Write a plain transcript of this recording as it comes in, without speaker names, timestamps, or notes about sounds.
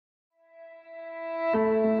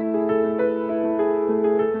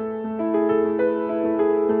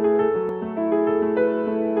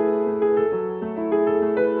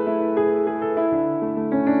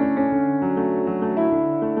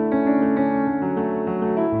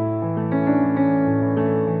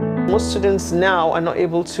Most students now are not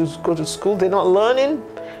able to go to school. They're not learning,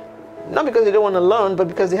 not because they don't want to learn, but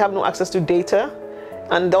because they have no access to data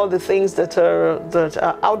and all the things that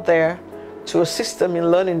are out there to assist them in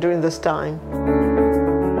learning during this time.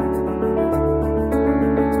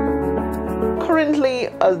 Currently,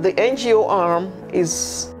 the NGO arm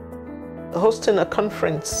is hosting a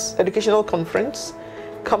conference, educational conference,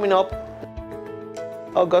 coming up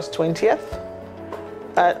August 20th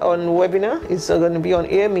on webinar. It's going to be on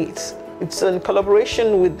Air Meet. It's in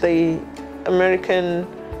collaboration with the American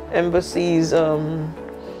Embassy's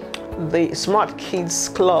the Smart Kids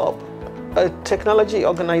Club, a technology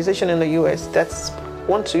organization in the US that's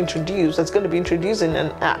going to be introducing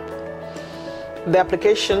an app. The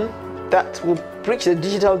application that will bridge the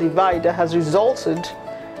digital divide that has resulted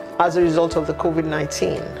as a result of the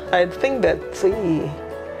COVID-19. I think that the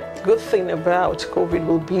good thing about COVID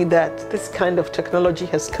will be that this kind of technology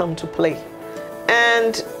has come to play.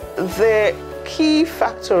 And the key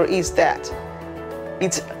factor is that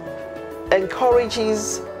it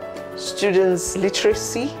encourages students'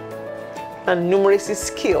 literacy and numeracy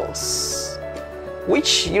skills,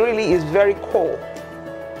 which really is very core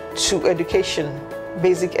to education,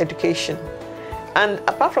 basic education. And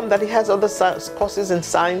apart from that, it has other courses in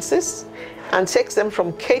sciences and takes them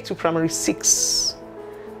from K to primary 6,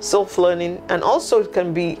 self-learning, and also it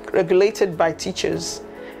can be regulated by teachers.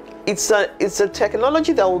 It's a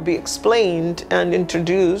technology that will be explained and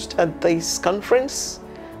introduced at this conference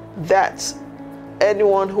that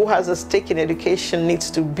anyone who has a stake in education needs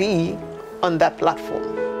to be on that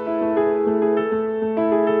platform.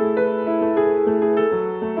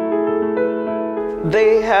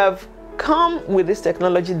 They have come with this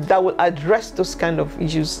technology that will address those kind of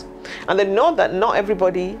issues. And they know that not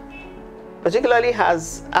everybody particularly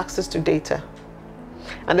has access to data.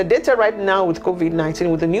 And the data right now with COVID-19,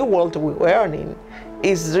 with the new world we're in,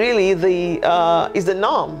 is really the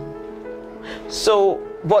norm. So,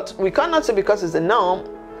 but we cannot say because it's the norm,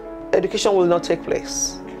 education will not take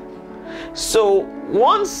place. So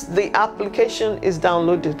once the application is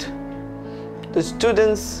downloaded, the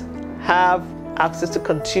students have access to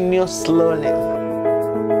continuous learning.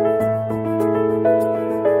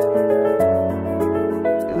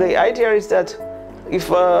 The idea is that if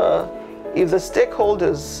the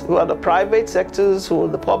stakeholders, who are the private sectors, who are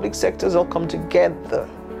the public sectors, all come together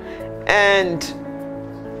and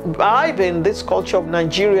imbibing this culture of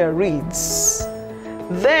Nigeria reads,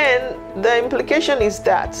 then the implication is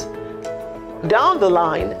that down the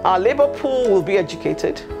line, our labor pool will be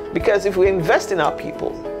educated, because if we invest in our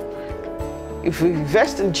people, if we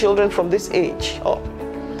invest in children from this age,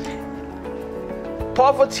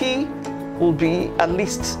 poverty will be at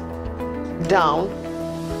least down,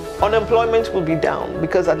 unemployment will be down,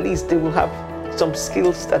 because at least they will have some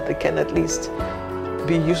skills that they can at least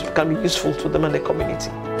can be useful to them and the community.